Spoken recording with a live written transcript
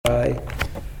try.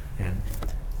 And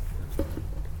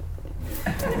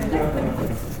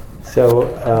so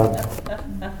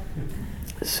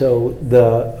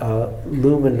the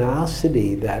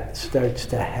luminosity that starts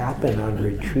to happen on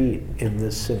retreat in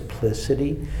the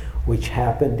simplicity, which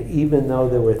happened even though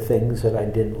there were things that I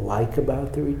didn't like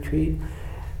about the retreat,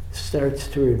 starts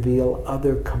to reveal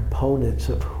other components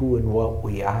of who and what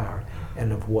we are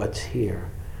and of what's here.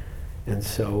 And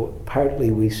so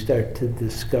partly we start to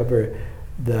discover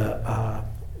the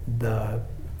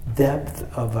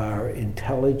depth of our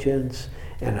intelligence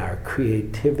and our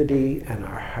creativity and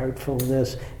our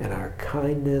heartfulness and our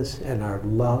kindness and our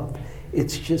love.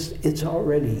 It's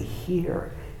already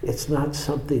here. It's not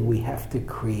something we have to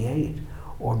create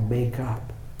or make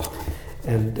up.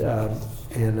 And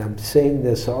I'm saying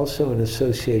this also in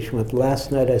association with,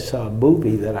 last night I saw a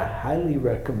movie that I highly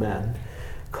recommend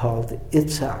called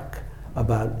Itzhak,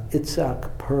 about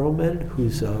Itzhak Perlman,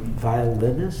 who's a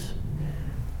violinist.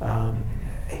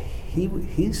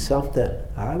 He's something.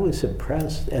 I was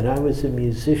impressed, and I was a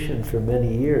musician for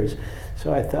many years.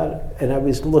 So I thought, and I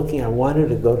was looking, I wanted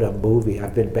to go to a movie.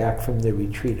 I've been back from the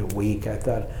retreat a week. I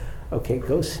thought, okay,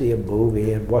 go see a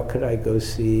movie, and what could I go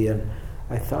see? And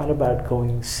I thought about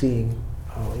seeing,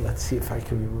 let's see if I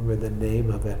can remember the name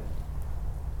of it.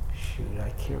 Shoot,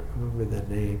 I can't remember the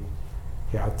name.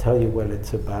 Here, I'll tell you what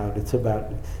it's about. It's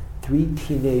about 3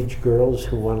 teenage girls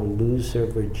who want to lose their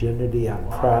virginity on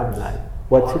prom night.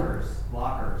 What's Blockers. it?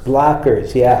 Blockers.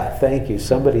 Blockers, yeah, thank you.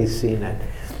 Somebody's seen it.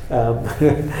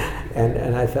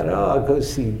 And I thought, I'll go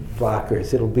see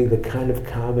Blockers. It'll be the kind of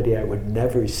comedy I would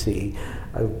never see.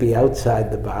 I would be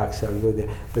outside the box. I would go there.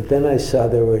 But then I saw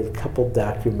there were a couple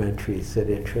documentaries that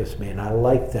interest me, and I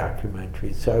like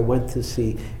documentaries. So I went to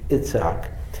see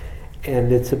Itzhak.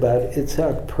 And it's about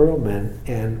Itzhak Perlman,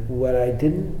 and what I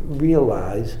didn't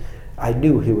realize, I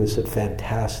knew he was a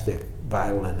fantastic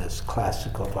violinist,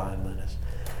 classical violinist.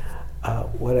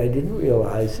 What I didn't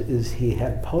realize is he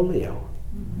had polio.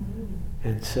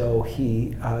 And so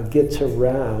he gets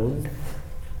around,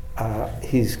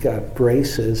 he's got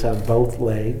braces on both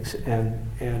legs,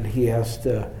 and he has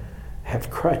to have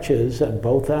crutches on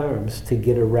both arms to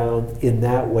get around in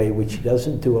that way, which he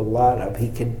doesn't do a lot of. He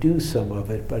can do some of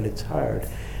it, but it's hard.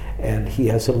 And he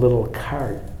has a little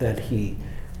cart that he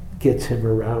gets him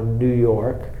around New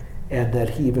York, and that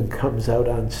he even comes out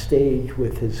on stage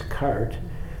with his cart.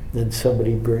 Then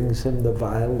somebody brings him the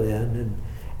violin,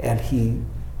 and he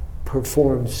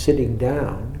performs sitting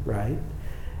down, right?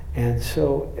 And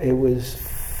so it was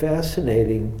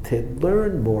fascinating to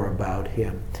learn more about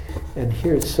him. And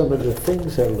here's some of the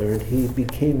things I learned. He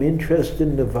became interested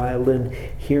in the violin,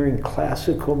 hearing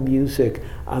classical music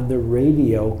on the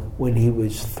radio when he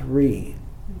was 3,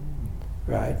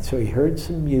 right? So he heard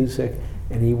some music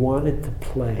and he wanted to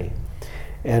play.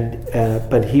 And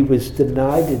but he was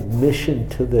denied admission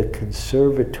to the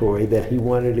conservatory that he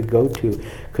wanted to go to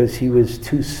because he was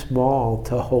too small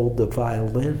to hold the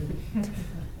violin,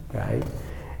 right?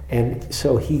 And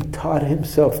so he taught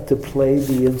himself to play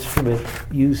the instrument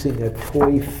using a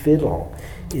toy fiddle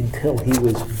until he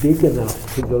was big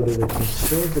enough to go to the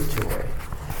conservatory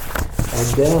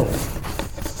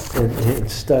and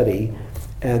study.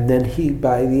 And then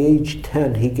by the age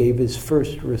 10, he gave his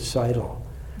first recital,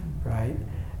 right?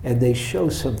 And they show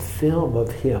some film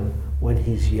of him when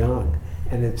he's young,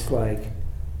 and it's like,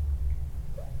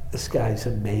 this guy's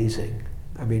amazing.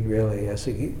 I mean, really,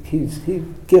 he's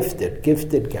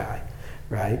gifted guy,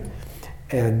 right?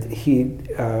 And he'd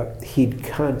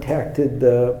contracted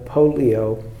the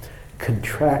polio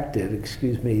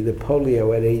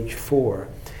at age 4.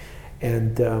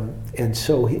 And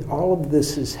so all of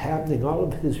this is happening, all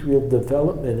of his real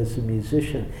development as a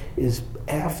musician is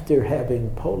after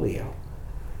having polio,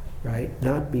 right?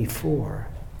 Not before.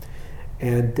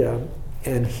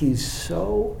 And he's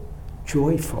so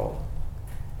joyful.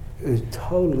 It's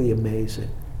totally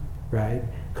amazing, right?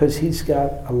 Because he's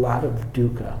got a lot of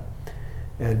dukkha.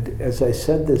 And as I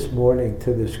said this morning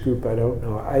to this group, I don't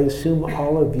know, I assume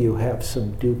all of you have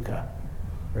some dukkha,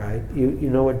 right? You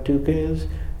know what dukkha is?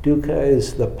 Dukkha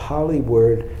is the Pali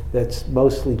word that's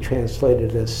mostly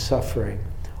translated as suffering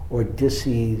or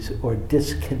dis-ease or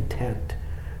discontent,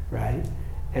 right?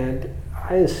 And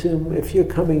I assume if you're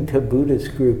coming to a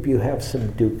Buddhist group, you have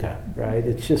some dukkha, right?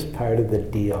 It's just part of the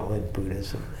deal in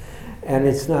Buddhism. And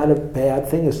it's not a bad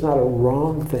thing, it's not a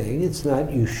wrong thing, it's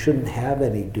not you shouldn't have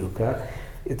any dukkha,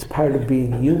 it's part of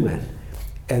being human.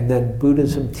 And then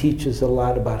Buddhism teaches a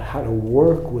lot about how to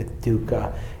work with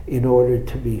dukkha in order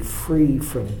to be free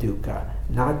from dukkha,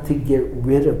 not to get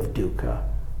rid of dukkha,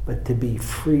 but to be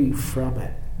free from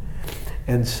it.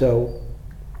 And so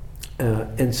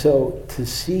to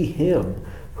see him,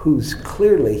 who's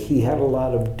clearly, he had a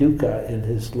lot of dukkha in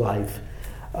his life.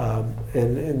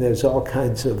 And there's all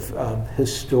kinds of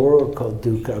historical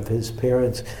dukkha of his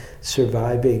parents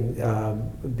surviving,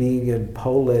 being in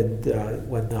Poland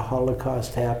when the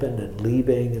Holocaust happened, and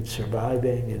leaving and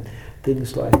surviving and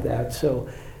things like that. So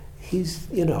he's,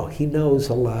 he knows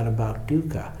a lot about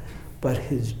dukkha, but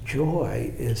his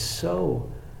joy is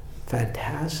so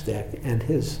fantastic, and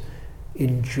his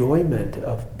enjoyment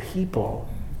of people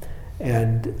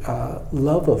and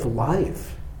love of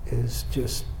life is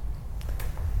just,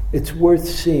 it's worth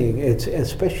seeing. It's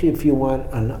especially if you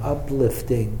want an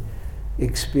uplifting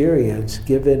experience,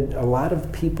 given a lot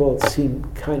of people seem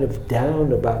kind of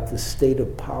down about the state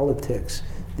of politics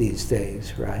these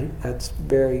days, right? That's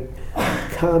very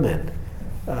common,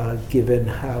 given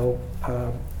how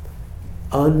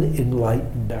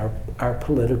unenlightened our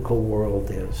political world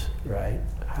is, right?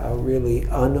 How really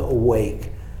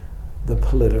unawake the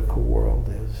political world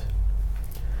is.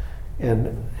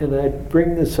 And I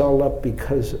bring this all up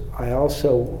because I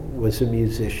also was a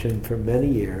musician for many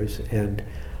years, and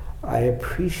I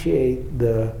appreciate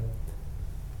the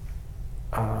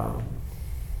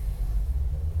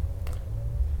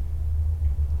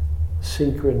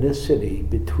synchronicity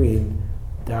between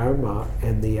Dharma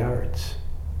and the arts.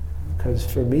 Because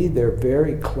for me, they're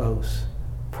very close.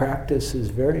 Practice is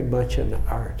very much an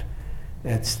art.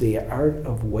 It's the art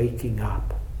of waking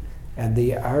up, and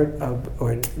the art of,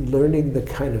 or learning the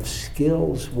kind of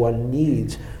skills one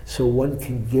needs so one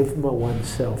can give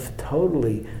oneself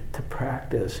totally to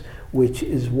practice, which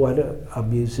is what a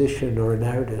musician or an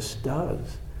artist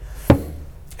does.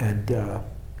 And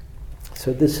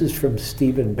so this is from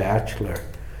Stephen Batchelor,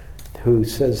 who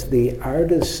says the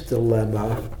artist's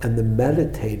dilemma and the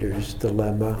meditator's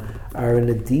dilemma are in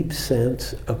a deep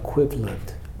sense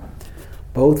equivalent.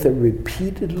 Both are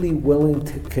repeatedly willing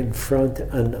to confront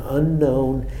an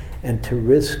unknown and to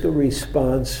risk a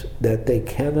response that they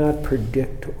cannot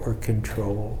predict or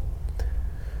control.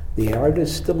 The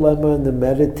artist's dilemma and the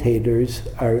meditators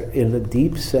are in a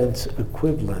deep sense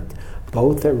equivalent.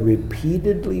 Both are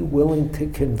repeatedly willing to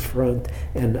confront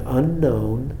an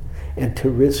unknown and to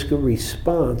risk a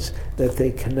response that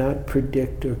they cannot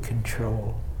predict or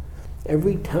control.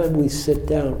 Every time we sit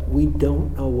down, we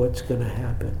don't know what's going to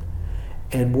happen.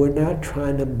 And we're not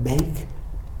trying to make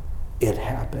it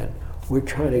happen. We're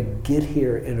trying to get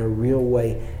here in a real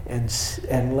way and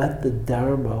let the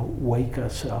Dharma wake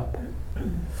us up.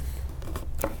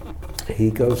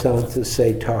 He goes on to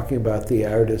say, talking about the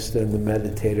artist and the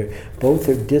meditator, both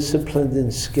are disciplined in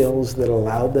skills that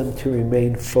allow them to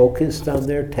remain focused on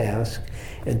their task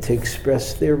and to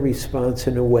express their response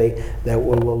in a way that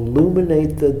will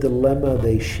illuminate the dilemma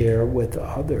they share with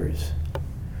others.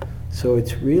 So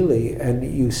it's really, and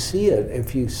you see it,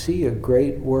 if you see a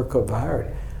great work of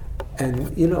art,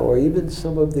 and or even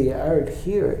some of the art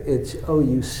here, it's,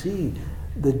 you see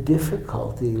the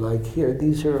difficulty, like here,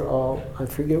 these are all, I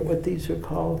forget what these are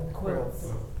called?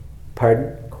 Quilts.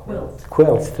 Pardon? Quilts.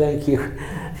 Quilts, thank you.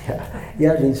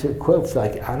 Yeah, these are quilts.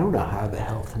 Like, I don't know how the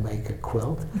hell to make a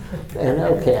quilt. And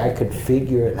okay, I could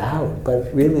figure it out,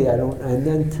 but really I don't. And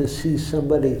then to see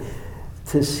somebody,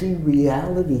 to see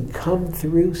reality come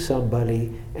through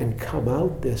somebody and come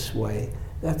out this way,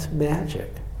 that's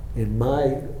magic, in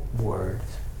my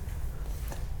words.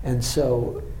 And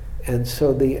so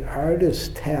the artist's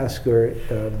task, or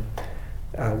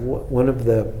one of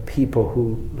the people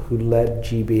who led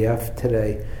GBF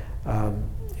today,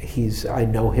 I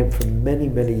know him from many,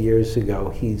 many years ago.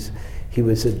 He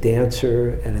was a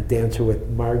dancer with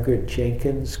Margaret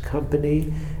Jenkins'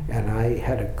 company, and I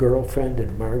had a girlfriend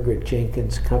in Margaret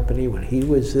Jenkins' company when he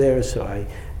was there, so I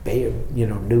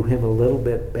knew him a little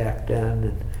bit back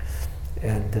then,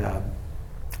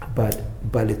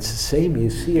 but it's the same. You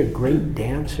see a great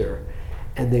dancer,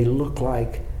 and they look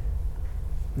like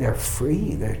they're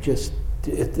free. They're just,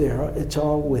 it's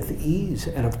all with ease.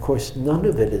 And of course, none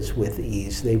of it is with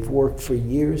ease. They've worked for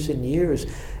years and years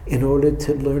in order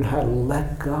to learn how to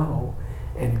let go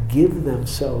and give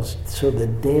themselves so the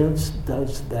dance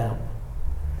does them.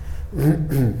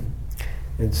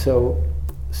 And so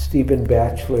Stephen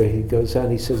Batchelor, he goes on,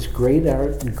 he says, great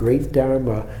art and great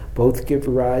Dharma both give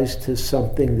rise to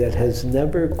something that has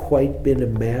never quite been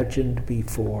imagined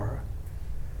before.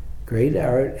 Great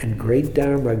art and great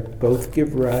Dharma both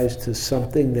give rise to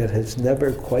something that has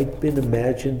never quite been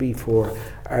imagined before.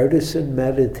 Artist and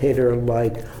meditator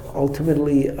alike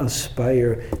ultimately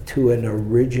aspire to an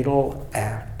original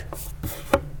act.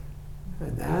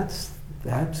 And that's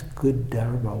good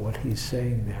Dharma, what he's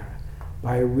saying there.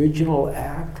 By original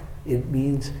act, it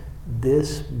means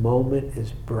this moment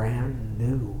is brand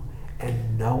new,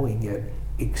 and knowing it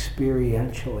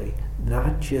experientially,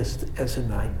 not just as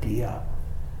an idea.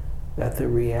 That the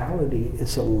reality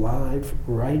is alive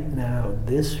right now,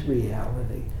 this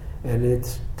reality, and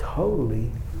it's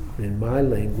totally, in my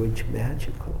language,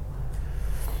 magical.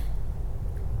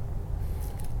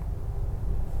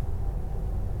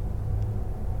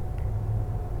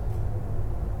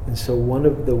 And so one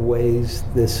of the ways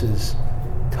this is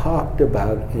talked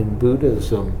about in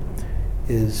Buddhism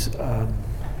is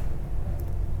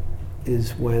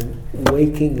when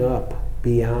waking up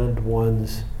beyond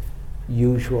one's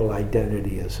usual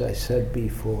identity, as I said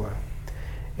before,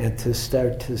 and to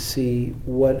start to see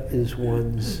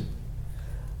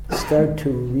start to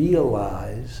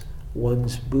realize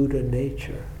one's Buddha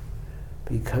nature,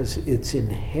 because it's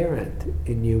inherent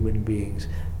in human beings,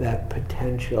 that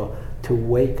potential to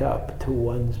wake up to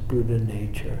one's Buddha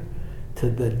nature, to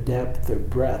the depth or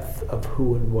breadth of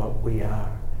who and what we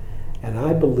are. And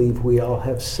I believe we all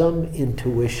have some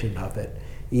intuition of it.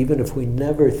 Even if we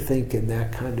never think in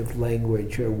that kind of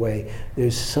language or way,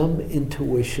 there's some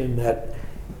intuition that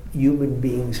human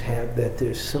beings have, that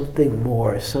there's something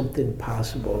more, something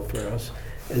possible for us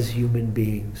as human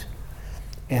beings.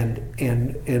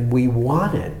 And we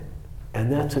want it,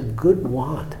 and that's a good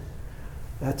want.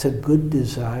 That's a good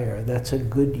desire. That's a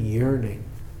good yearning.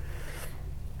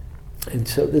 And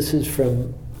so this is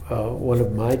from one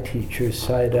of my teachers,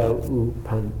 Sayadaw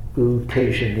U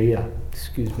Tejaniya,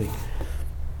 excuse me.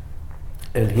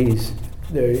 And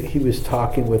he was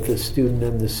talking with a student,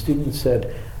 and the student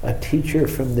said, a teacher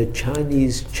from the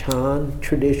Chinese Chan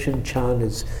tradition, Chan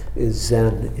is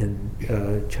Zen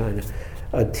in China.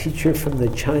 A teacher from the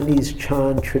Chinese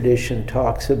Chan tradition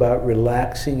talks about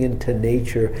relaxing into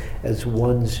nature as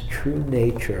one's true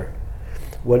nature.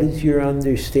 What is your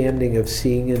understanding of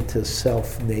seeing into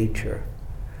self-nature?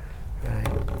 Right?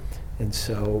 And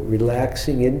so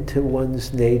relaxing into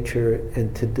one's nature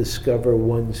and to discover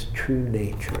one's true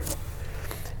nature.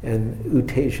 And U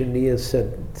Tejaniya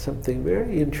said something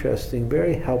very interesting,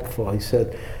 very helpful. He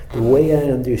said, the way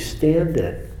I understand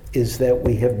it is that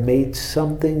we have made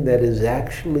something that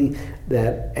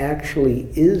actually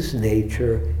is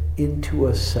nature into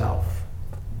a self.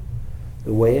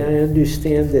 The way I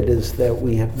understand it is that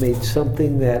we have made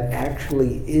something that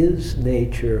actually is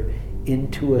nature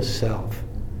into a self.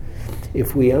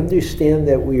 If we understand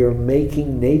that we are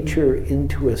making nature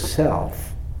into a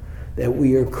self, that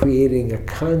we are creating a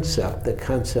concept, the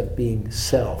concept being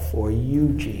self, or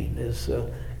Eugene is a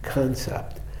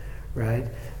concept, right?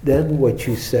 Then what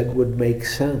you said would make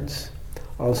sense.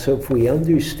 Also, if we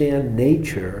understand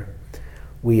nature,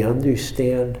 we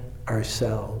understand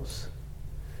ourselves.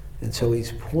 And so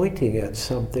he's pointing at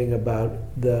something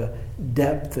about the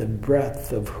depth and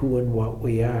breadth of who and what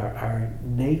we are, our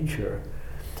nature.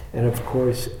 And of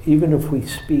course, even if we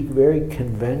speak very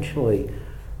conventionally,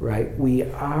 right, we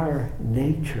are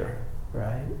nature,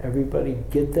 right? Everybody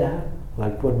get that?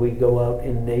 Like when we go out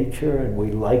in nature and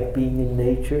we like being in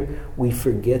nature, we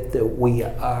forget that we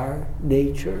are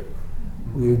nature.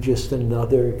 We're just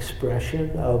another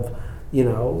expression of,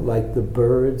 like the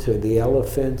birds or the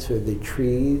elephants or the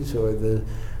trees or the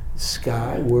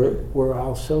sky. We're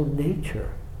also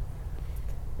nature.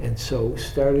 And so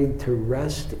starting to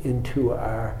rest into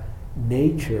our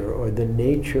nature, or the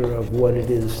nature of what it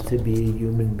is to be a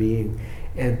human being,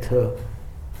 and to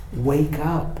wake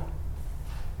up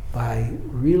by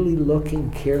really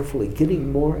looking carefully,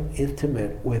 getting more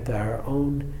intimate with our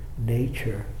own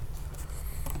nature.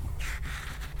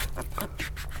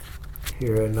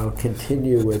 Here, and I'll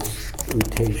continue with U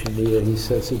Tejaniya. He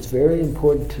says, it's very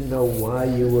important to know why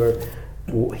you were,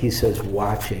 he says,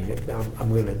 watching.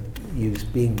 I'm going to use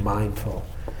being mindful.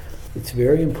 It's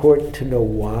very important to know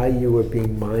why you are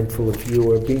being mindful. If you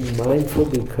are being mindful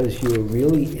because you are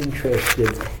really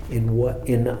interested in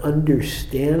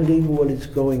understanding what is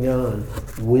going on,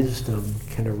 wisdom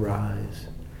can arise.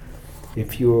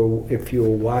 If you're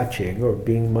watching or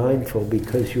being mindful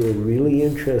because you are really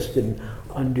interested in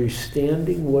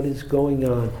understanding what is going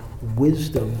on,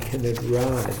 wisdom can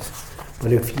arise.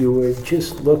 But if you are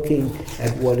just looking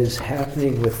at what is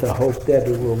happening with the hope that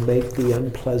it will make the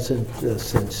unpleasant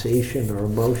sensation or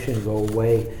emotion go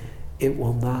away, it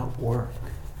will not work.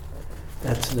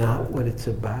 That's not what it's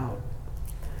about.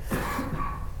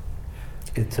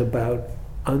 It's about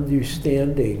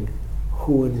understanding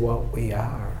who and what we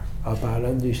are, about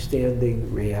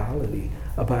understanding reality,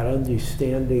 about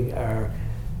understanding our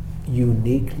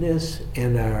uniqueness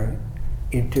and our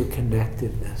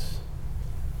interconnectedness.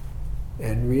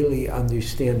 And really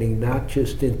understanding not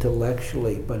just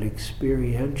intellectually, but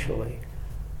experientially,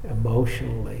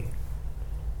 emotionally,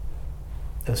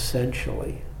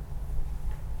 essentially.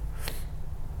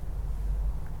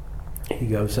 He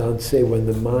goes on to say, when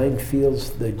the mind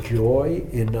feels the joy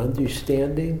in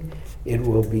understanding, it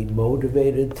will be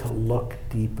motivated to look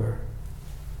deeper.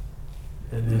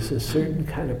 And there's a certain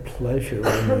kind of pleasure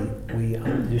when we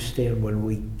understand, when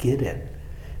we get it.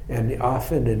 And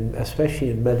often, especially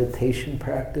in meditation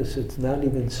practice, it's not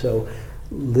even so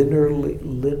linearly,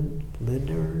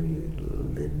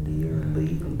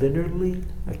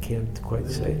 I can't quite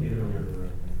say.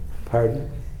 Pardon?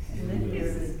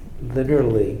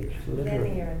 Linearly.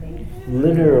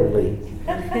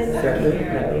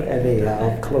 Anyhow,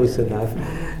 I'm close enough.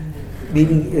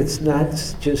 Meaning it's not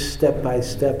just step by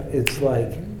step, it's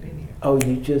like,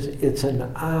 it's an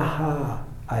aha,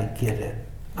 I get it.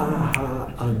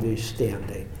 Aha,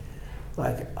 understanding.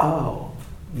 Like, oh,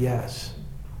 yes.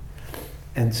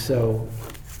 And so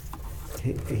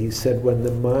he said, when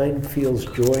the mind feels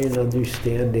joy and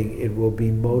understanding, it will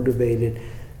be motivated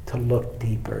to look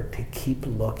deeper, to keep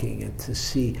looking, and to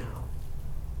see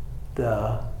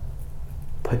the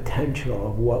potential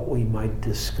of what we might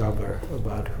discover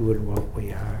about who and what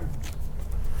we are.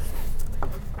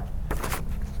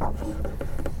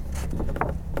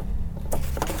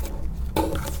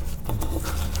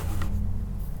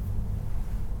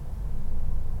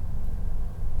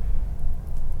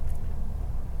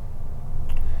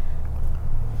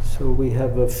 So we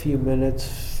have a few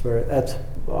minutes that's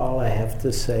all I have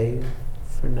to say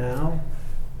for now.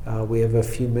 We have a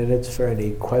few minutes for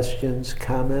any questions,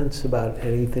 comments about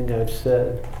anything I've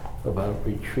said, about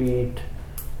retreat,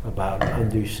 about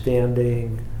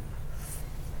understanding.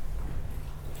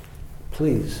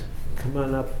 Please, come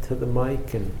on up to the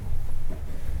mic and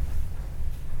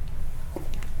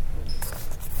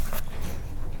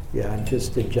and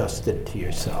just adjust it to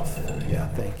yourself. Yeah,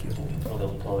 thank you. A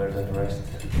little taller than the rest.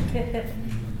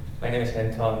 My name is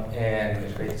Anton, and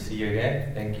it's great to see you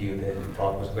again. Thank you. The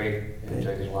talk was great. I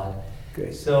enjoyed it a lot.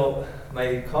 Great. So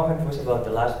my comment was about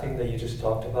the last thing that you just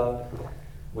talked about.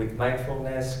 With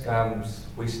mindfulness comes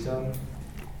wisdom.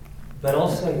 But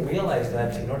also I realized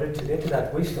that in order to get to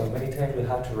that wisdom, many times we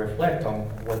have to reflect on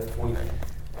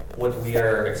what we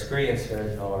are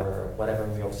experiencing or whatever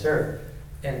we observe.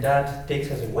 And that takes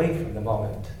us away from the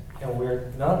moment. And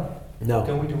we're not. No.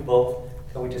 Can we do both?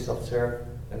 Can we just observe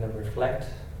and then reflect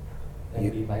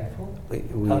and be mindful?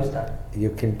 How is that?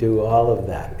 You can do all of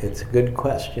that. It's a good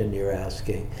question you're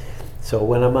asking. So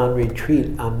when I'm on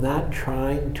retreat, I'm not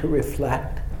trying to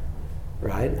reflect,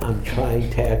 right? I'm trying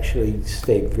to actually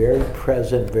stay very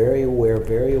present, very aware,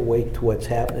 very awake to what's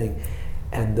happening.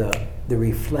 And the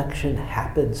reflection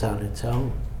happens on its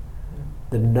own.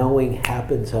 The knowing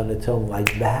happens on its own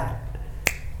like that.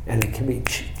 And it can be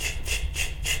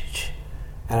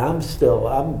and I'm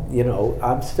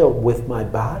still with my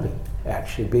body,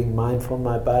 actually being mindful of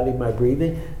my body, my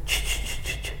breathing,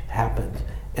 happens,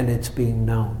 and it's being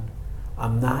known.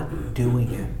 I'm not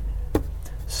doing it.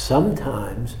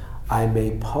 Sometimes I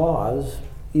may pause,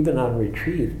 even on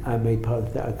retreat, I may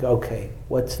pause, okay,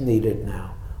 what's needed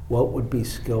now? What would be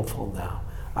skillful now?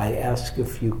 I ask a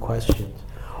few questions.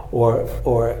 Or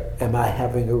am I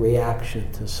having a reaction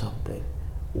to something?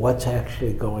 What's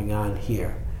actually going on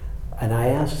here? And I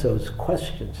ask those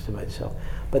questions to myself.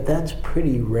 But that's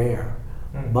pretty rare.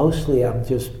 Mostly I'm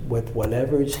just with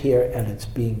whatever's here and it's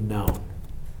being known,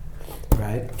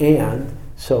 right? And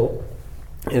so,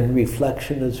 and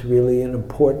reflection is really an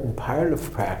important part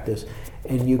of practice.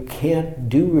 And you can't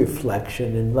do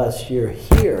reflection unless you're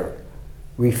here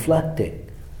reflecting.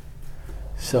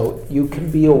 So you can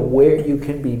be aware, you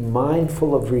can be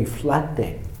mindful of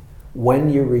reflecting when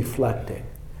you're reflecting.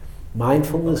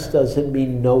 Mindfulness doesn't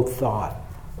mean no thought.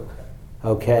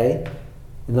 Okay?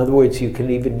 In other words, you can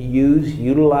even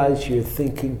utilize your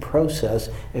thinking process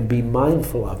and be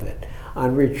mindful of it.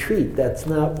 On retreat, that's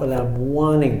not what I'm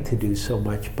wanting to do so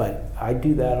much, but we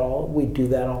do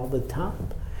that all the time.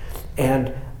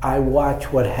 And I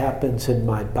watch what happens in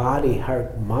my body,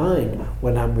 heart, mind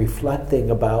when I'm reflecting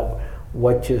about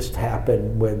what just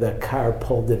happened where the car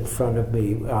pulled in front of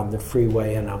me on the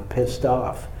freeway and I'm pissed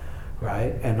off,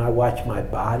 right? And I watch my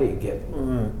body get,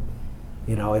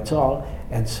 it's all,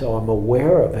 and so I'm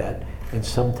aware of it, and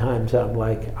sometimes I'm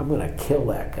like, I'm gonna kill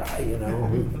that guy, he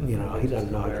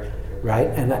doesn't know it, right?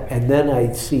 And then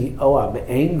I see, I'm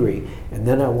angry, and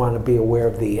then I want to be aware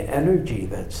of the energy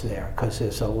that's there, because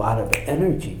there's a lot of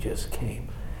energy just came.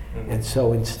 And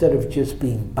so instead of just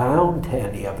being bound to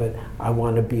any of it, I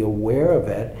want to be aware of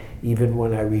it even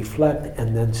when I reflect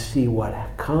and then see what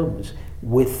comes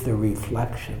with the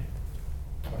reflection.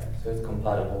 Right. So it's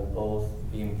compatible, both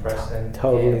being present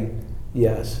Totally, and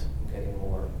yes. getting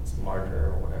more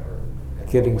smarter or whatever.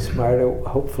 Getting smarter,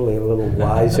 hopefully a little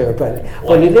wiser, but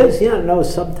it is, yeah, no,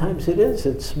 sometimes it is,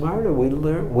 it's smarter, we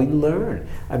learn.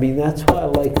 I mean, that's why I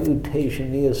like U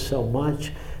Tejaniya so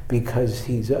much, because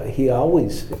he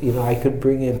always, I could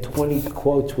bring in 20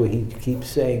 quotes where he keeps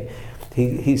saying,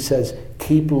 he says,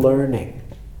 keep learning,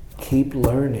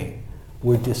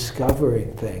 we're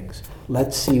discovering things,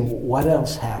 let's see what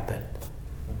else happened,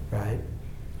 right?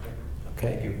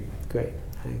 Okay, Thank you. Great,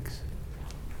 thanks.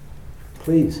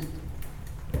 Please.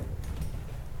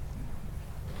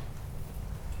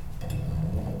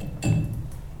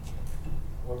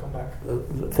 Welcome back.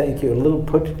 Thank you. A little,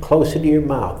 put it closer to your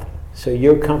mouth, so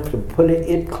you're comfortable. Put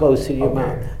it closer to your Okay.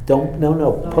 mouth. Don't,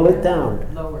 no, pull it down.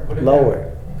 Lower. Put it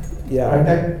Lower. Yeah. Right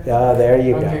there? Yeah, there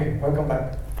you Okay, welcome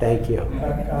back. go. Thank you.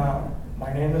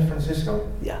 My name is Francisco,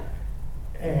 Yeah.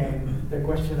 and the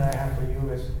question I have for you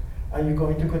is, are you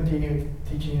going to continue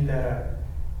teaching the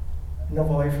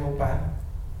Noble Eightfold Path?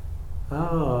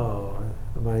 Oh,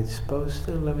 am I supposed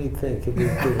to? Let me think.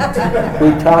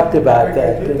 We talked about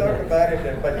that. You didn't talked we? about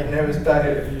it, but you never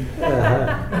started.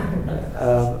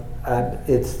 And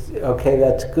it's okay.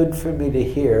 That's good for me to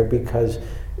hear, because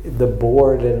the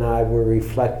board and I were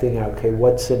reflecting. Okay,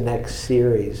 what's the next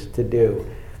series to do?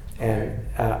 And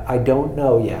I don't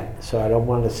know yet, so I don't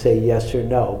want to say yes or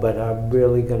no. But I'm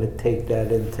really going to take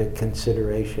that into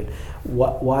consideration.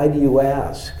 Why do you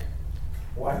ask?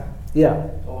 Why? Yeah.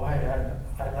 Oh, I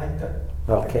like that.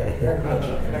 Okay. Very much.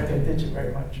 And I can teach it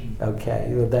very much.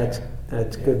 Okay. Well,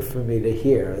 that's good for me to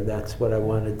hear. That's what I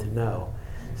wanted to know.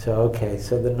 So okay.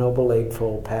 So the Noble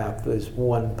Eightfold Path is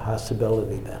one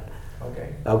possibility then.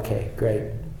 Okay. Okay.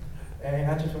 Great. And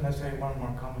I just want to say one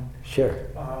more comment. Sure.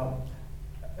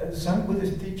 Some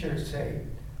Buddhist teachers say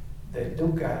that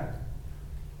dukkha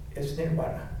is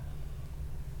nirvana.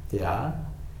 Yeah.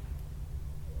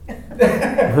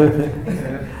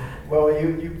 Well,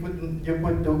 you put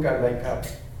dukkha like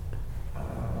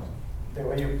the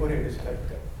way you put it is like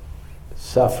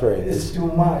Suffering it's is too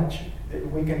much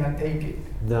that we cannot take it.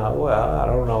 no. Well, I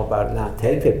don't know about not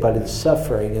take it, but it's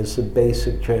suffering is the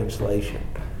basic translation.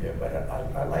 Yeah, but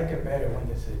I like it better when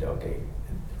they said, okay,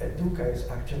 dukkha is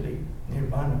actually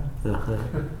nirvana. Uh-huh.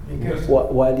 Because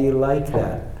Why do you like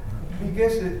that?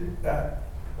 because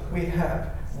we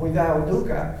have without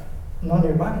dukkha no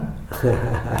nirvana.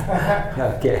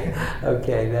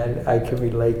 Okay, then I can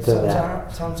relate to that.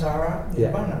 Samsara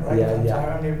Yeah, nirvana, right? yeah, yeah.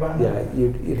 Samsara nirvana. Yeah,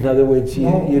 in other words,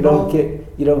 you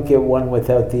don't get one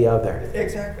without the other.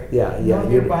 Exactly. Yeah, No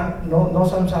nirvana, no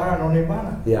samsara, no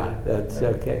nirvana. Yeah, that's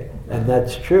okay, and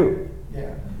that's true.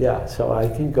 Yeah. Yeah, so I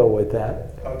can go with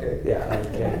that. Okay. Yeah,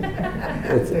 okay.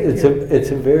 Thank you. It's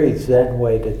a very Zen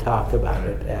way to talk about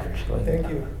it, actually. Thank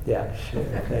you. Yeah, sure.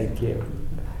 Thank you.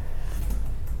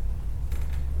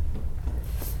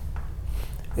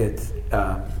 It's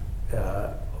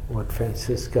what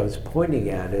Francisco's pointing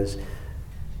at is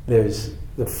there's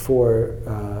the four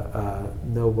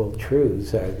noble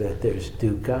truths are that there's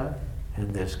dukkha,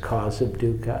 and there's cause of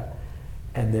dukkha,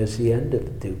 and there's the end of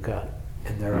dukkha,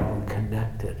 and they're all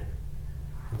connected.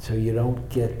 And so you don't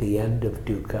get the end of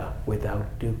dukkha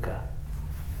without dukkha.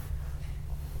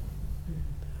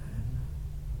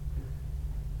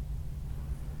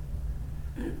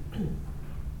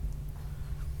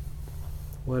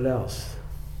 What else?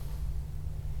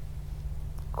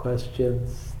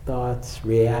 Questions, thoughts,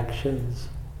 reactions,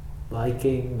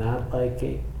 liking, not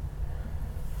liking?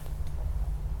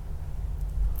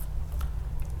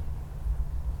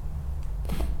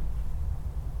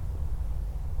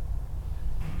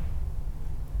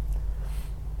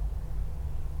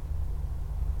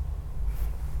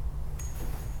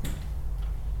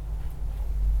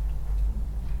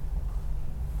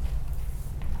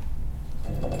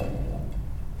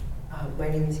 My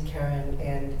name is Karen,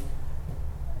 and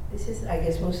this is, I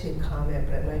guess, mostly a comment,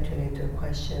 but it might turn into a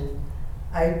question.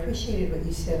 I appreciated what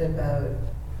you said about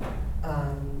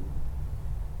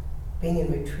being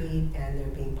in retreat and there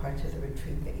being parts of the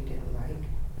retreat that you didn't like.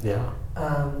 Yeah,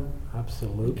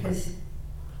 absolutely. Because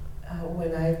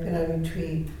when I've been on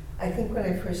retreat, I think when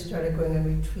I first started going on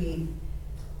retreat,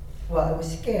 well, I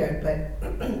was scared, but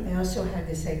I also had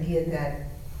this idea that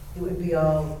it would be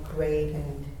all great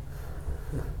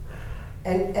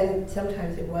and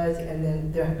sometimes it was, and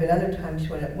then there have been other times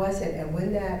when it wasn't. And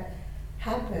when that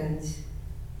happens,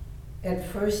 at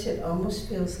first it almost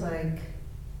feels like,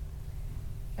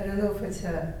 I don't know if it's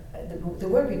the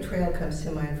word betrayal comes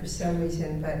to mind for some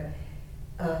reason, but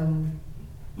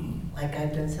like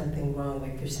I've done something wrong,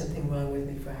 like there's something wrong with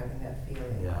me for having that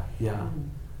feeling. Yeah, yeah.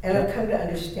 And I've come to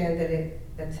understand that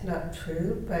that's not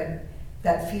true, but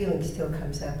that feeling still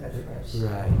comes up at first.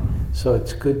 Right. So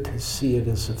it's good to see it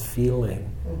as a feeling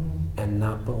and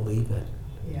not believe it.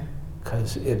 Yeah.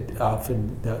 Because it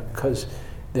often, because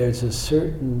there's a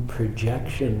certain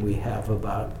projection we have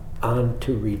about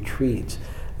onto retreats,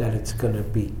 that it's going to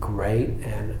be great,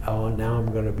 and oh, now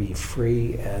I'm going to be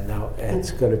free, and now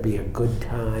it's going to be a good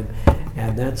time.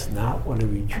 And that's not what a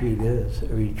retreat is. A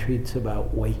retreat's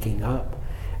about waking up.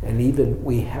 And even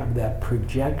we have that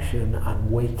projection on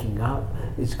waking up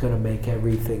is going to make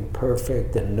everything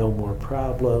perfect and no more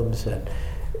problems. And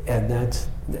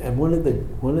one of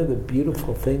the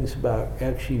beautiful things about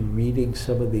actually reading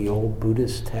some of the old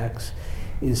Buddhist texts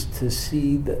is to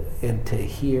see and to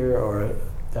hear or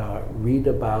read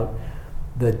about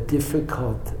the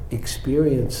difficult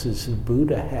experiences the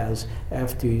Buddha has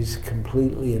after he's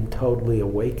completely and totally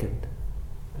awakened.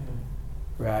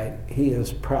 Right? He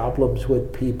has problems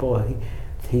with people.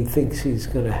 He thinks he's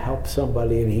going to help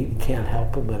somebody and he can't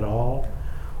help them at all.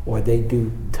 Or they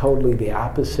do totally the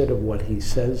opposite of what he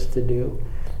says to do.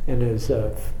 And there's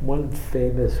one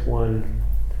famous one,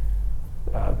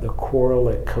 the quarrel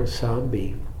at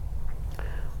Kosambi,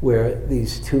 where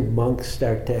these two monks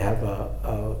start to have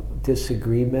a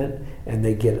disagreement, and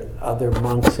they get other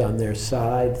monks on their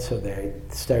side, so they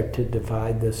start to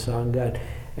divide the Sangha,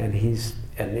 and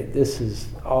this is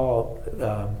all,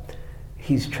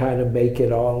 he's trying to make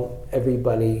it all,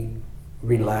 everybody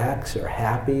relax or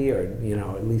happy or,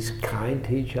 at least kind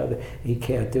to each other. He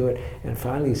can't do it. And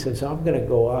finally he says, I'm going to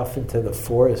go off into the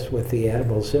forest with the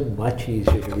animals. They're much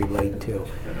easier to relate to,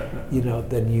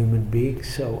 than human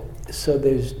beings. So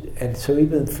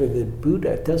even for the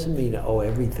Buddha, it doesn't mean,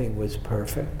 everything was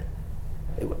perfect.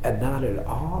 Not at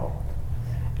all.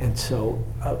 And so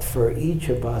for each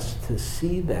of us to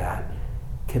see that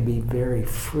can be very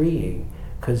freeing,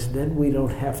 because then we don't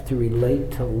have to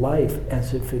relate to life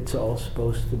as if it's all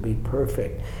supposed to be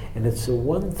perfect. And it's the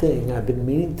one thing, I've been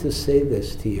meaning to say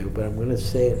this to you, but I'm going to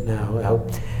say it now,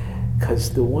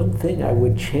 because the one thing I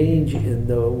would change in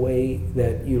the way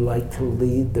that you like to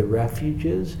lead the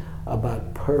refuges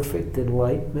about perfect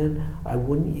enlightenment, I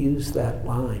wouldn't use that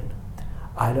line.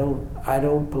 I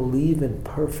don't believe in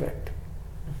perfect,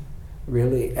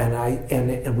 really,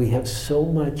 and we have so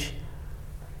much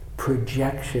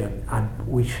projection on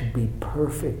we should be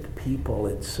perfect people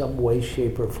in some way,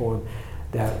 shape, or form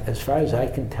that, as far as I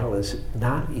can tell, is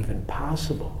not even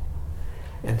possible.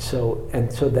 And so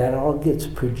that all gets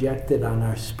projected on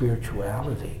our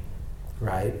spirituality,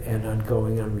 right? And on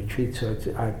going on retreats. So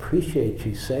I appreciate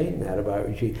you saying that about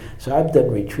retreat. So I've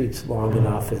done retreats long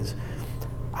enough as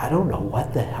I don't know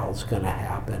what the hell's going to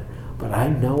happen, but I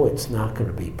know it's not going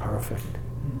to be perfect.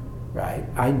 Right?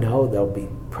 I know there'll be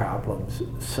problems.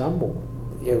 Some will,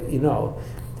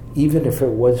 even if it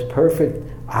was perfect,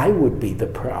 I would be the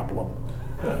problem,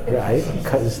 right?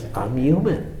 Because I'm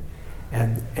human.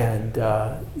 And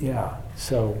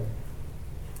so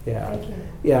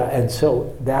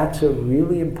that's a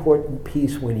really important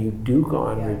piece when you do go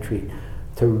on retreat,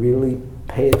 to really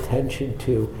pay attention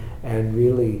to and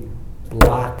really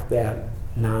block that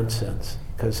nonsense,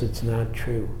 because it's not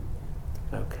true.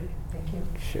 Okay. Thank you.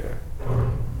 Sure.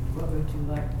 What would you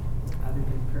like other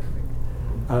than perfect?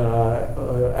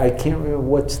 I can't remember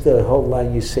what's the whole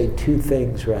line. You say two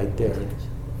things right there.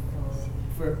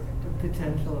 For the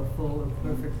potential of full and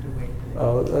perfect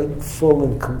awakening. Full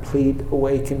and complete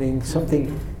awakening.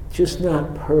 Something just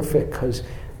not perfect, because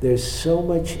there's so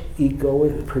much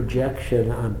egoic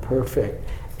projection on perfect,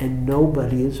 and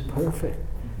nobody is perfect.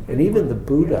 And even the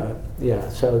Buddha,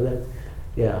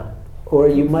 Or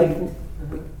you might...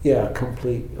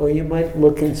 complete. Or you might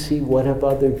look and see what have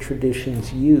other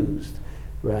traditions used,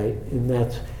 right? And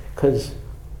that's because,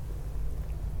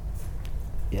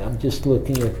 I'm just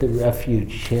looking at the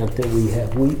refuge chant that we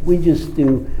have. We just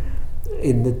do,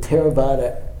 in the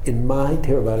Theravada, in my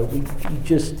Theravada, we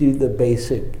just do the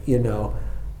basic, Namo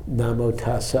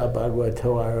Tassa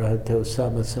Bhagavato Arahato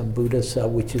Sama Sambuddhasa,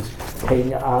 which is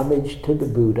paying homage to the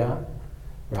Buddha,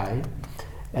 right?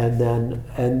 And then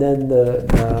the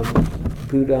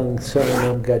Buddhang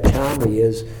Saranam Gacchami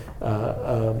is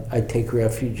I take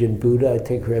refuge in Buddha, I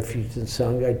take refuge in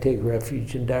Sangha, I take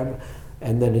refuge in Dharma,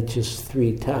 and then it's just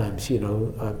 3 times,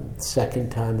 second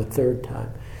time, a third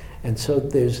time. And so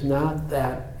there's not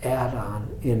that add-on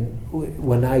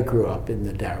when I grew up in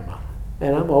the Dharma.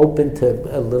 And I'm open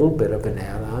to a little bit of an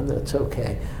add-on, that's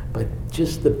okay. But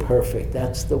just the perfect,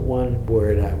 that's the one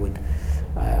word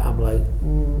I'm like,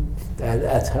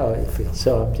 that's how I feel.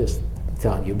 So I'm just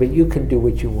telling you. But you can do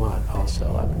what you want also.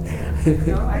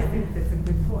 No, I think that's a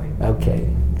good point. Okay,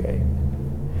 great.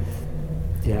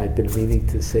 Yeah, I've been meaning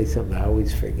to say something I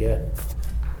always forget.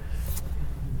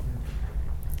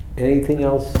 Anything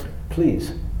else,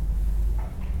 please?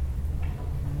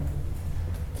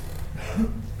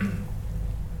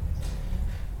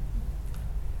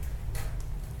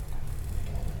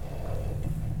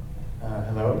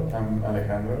 Hello, I'm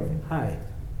Alejandro. Hi.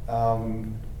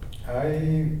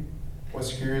 I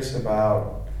was curious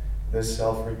about the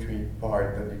self-retreat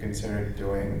part that you considered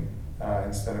doing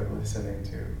instead of listening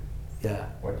to Yeah.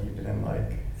 what you didn't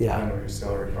like. Yeah. I don't know if you're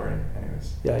still recording,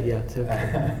 anyways. Yeah, it's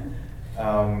okay.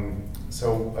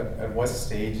 So at what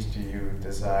stage do you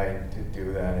decide to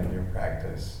do that in your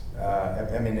practice?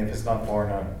 I mean, if it's not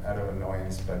born out of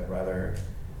annoyance, but rather,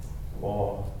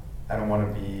 well, I don't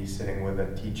want to be sitting with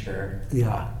a teacher.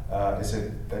 Yeah. Is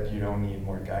it that you don't need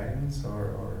more guidance,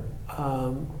 or?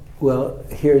 Well,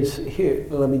 here.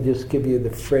 Let me just give you the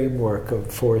framework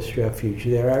of Forest Refuge.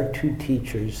 There are 2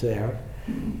 teachers there,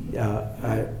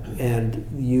 and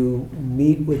you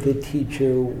meet with the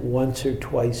teacher once or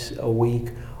twice a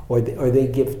week, or they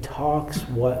give talks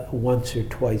once or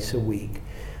twice a week.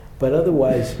 But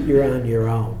otherwise, you're on your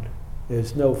own.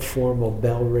 There's no formal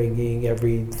bell ringing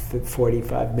every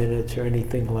 45 minutes or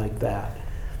anything like that.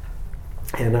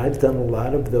 And I've done a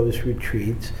lot of those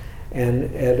retreats.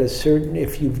 And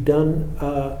if you've done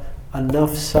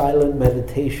enough silent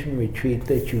meditation retreat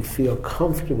that you feel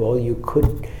comfortable, you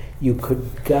could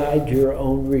guide your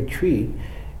own retreat.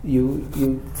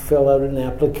 You fill out an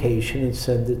application and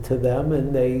send it to them,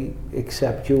 and they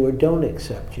accept you or don't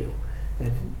accept you.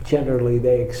 And generally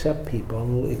they accept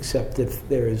people, except if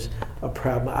there's a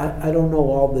problem. I don't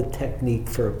know all the technique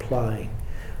for applying,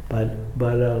 but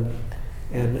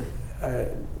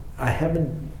I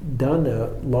haven't done a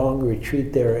long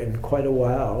retreat there in quite a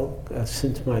while,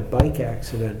 since my bike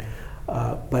accident,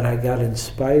 but I got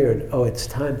inspired. Oh, it's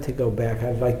time to go back.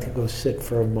 I'd like to go sit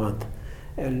for a month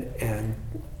and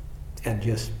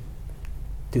just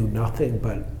do nothing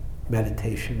but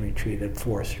meditation retreat at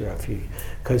Forest Refuge,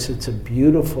 because it's a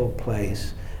beautiful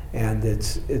place, and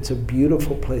it's a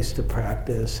beautiful place to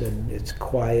practice, and it's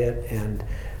quiet, and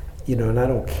and I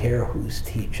don't care who's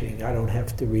teaching. I don't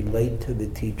have to relate to the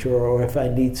teacher, or if I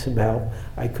need some help,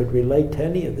 I could relate to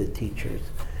any of the teachers.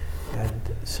 And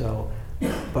so,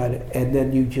 and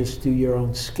then you just do your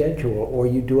own schedule, or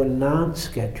you do a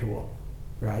non-schedule,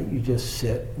 right? You just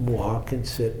sit and walk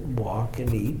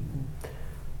and eat.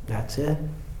 That's it.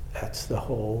 That's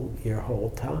your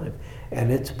whole time.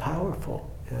 And it's powerful.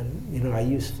 And I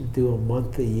used to do a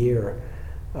month a year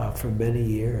for many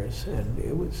years, and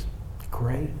it was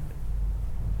great.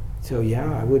 So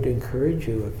yeah, I would encourage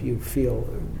you, if you feel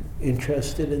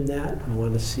interested in that and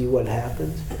want to see what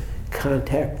happens,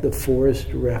 contact the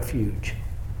Forest Refuge.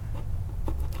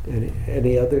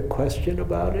 Any other question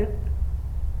about it?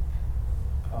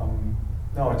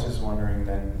 No, I was just wondering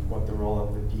then what the role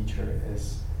of the teacher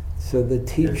is. So the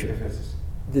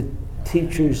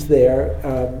teacher's there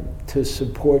to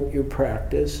support your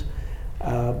practice,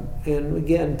 and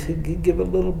again, to give a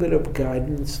little bit of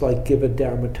guidance, like give a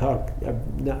Dharma talk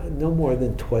no more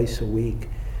than twice a week,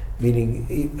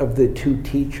 meaning of the 2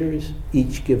 teachers,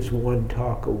 each gives 1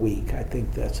 talk a week. I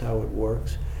think that's how it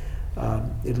works,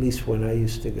 at least when I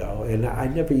used to go. And I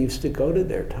never used to go to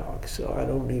their talks, so I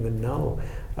don't even know.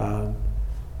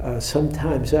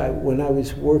 Sometimes when I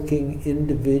was working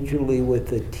individually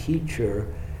with a teacher,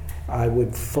 I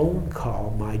would phone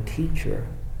call my teacher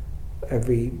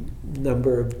every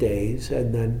number of days,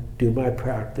 and then do my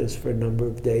practice for a number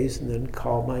of days, and then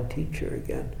call my teacher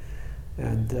again.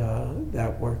 And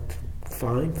that worked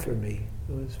fine for me.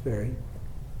 It was very,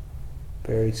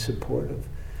 very supportive.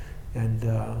 And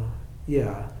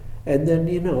yeah. And then,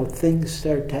 things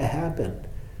start to happen.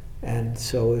 And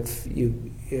so if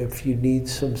you need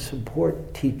some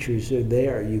support, teachers are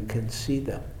there, you can see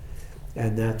them.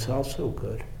 And that's also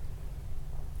good.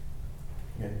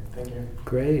 Okay, thank you.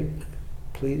 Great.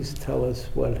 Please tell us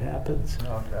what happens.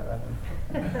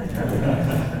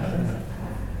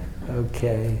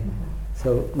 Okay.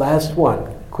 So last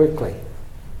one, quickly.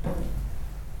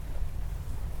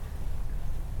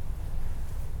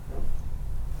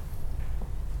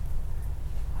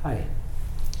 Hi.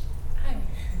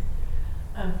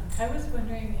 I was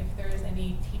wondering if there is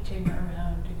any teaching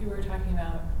around, you were talking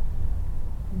about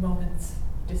moments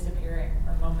disappearing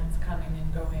or moments coming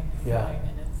and going and going,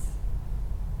 and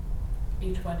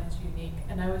each one is unique.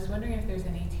 And I was wondering if there's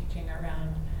any teaching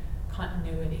around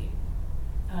continuity.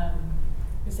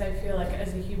 Because I feel like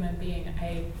as a human being,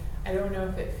 I don't know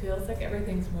if it feels like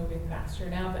everything's moving faster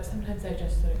now, but sometimes I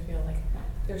just sort of feel like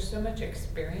there's so much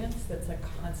experience that's like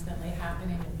constantly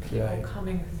happening, and people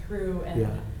coming through, and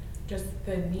just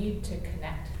the need to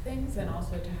connect things, and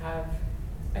also to have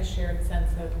a shared sense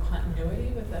of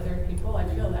continuity with other people. I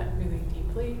feel that really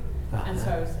deeply. And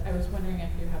so I was wondering if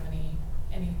you have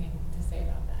anything to say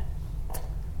about that.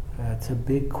 That's a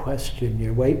big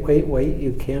question. Wait,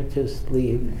 you can't just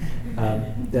leave.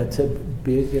 That's a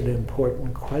big and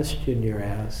important question you're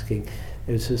asking.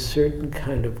 There's a certain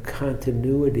kind of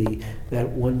continuity that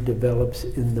one develops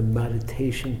in the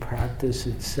meditation practice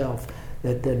itself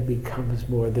that then becomes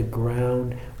more the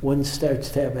ground. One starts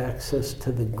to have access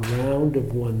to the ground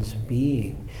of one's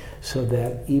being, so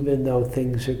that even though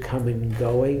things are coming and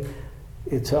going,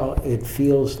 it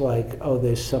feels like, oh,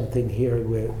 there's something here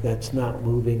that's not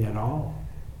moving at all,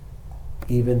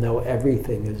 even though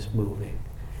everything is moving.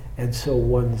 And so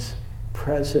one's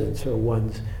presence or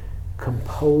one's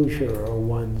composure or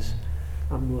one's,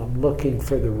 I'm looking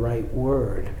for the right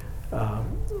word,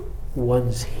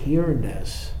 one's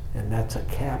here-ness, and that's a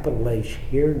capital H,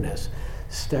 here-ness,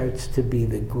 starts to be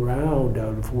the ground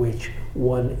out of which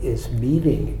one is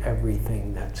meeting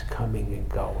everything that's coming and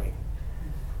going.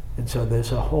 And so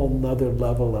there's a whole nother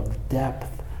level of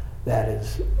depth that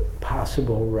is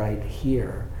possible right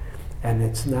here. And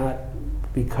it's not,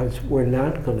 because we're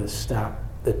not going to stop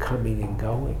the coming and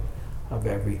going of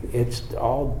everything. It's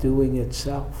all doing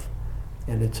itself,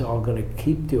 and it's all going to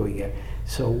keep doing it.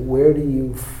 So where do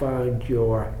you find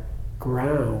your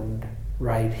ground?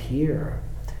 Right here.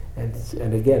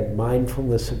 And again,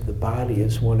 mindfulness of the body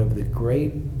is one of the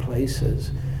great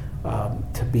places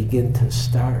to begin to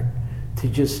start. To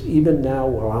just, even now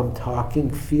while I'm talking,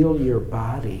 feel your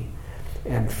body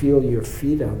and feel your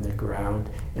feet on the ground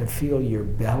and feel your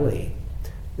belly.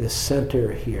 The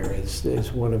center here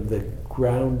is one of the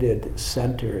grounded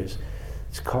centers.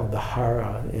 It's called the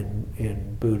hara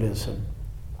in Buddhism.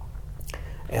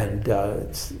 And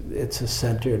it's a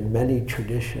center in many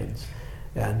traditions.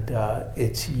 And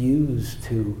it's used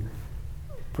to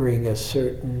bring a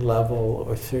certain level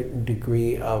or certain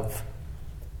degree of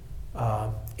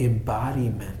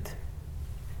embodiment,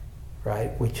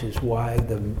 right? Which is why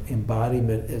the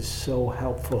embodiment is so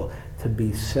helpful, to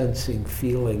be sensing,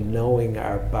 feeling, knowing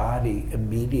our body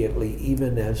immediately,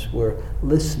 even as we're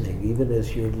listening, even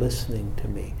as you're listening to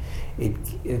me.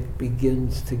 It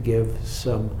begins to give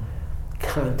some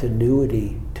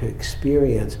continuity to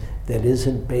experience that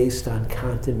isn't based on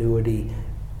continuity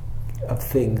of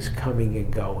things coming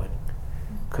and going,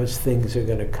 because things are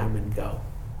going to come and go.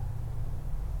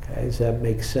 Okay, does that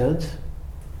make sense?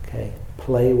 Okay,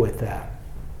 play with that.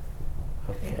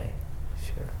 Okay,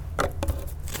 sure.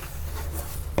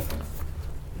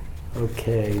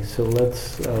 Okay, so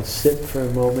let's sit for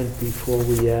a moment before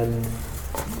we end.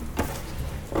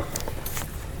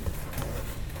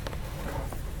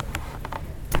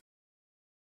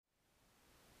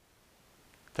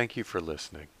 Thank you for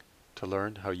listening. To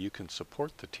learn how you can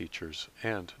support the teachers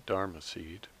and Dharma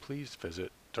Seed, please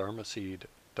visit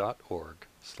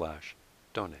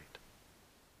dharmaseed.org/donate.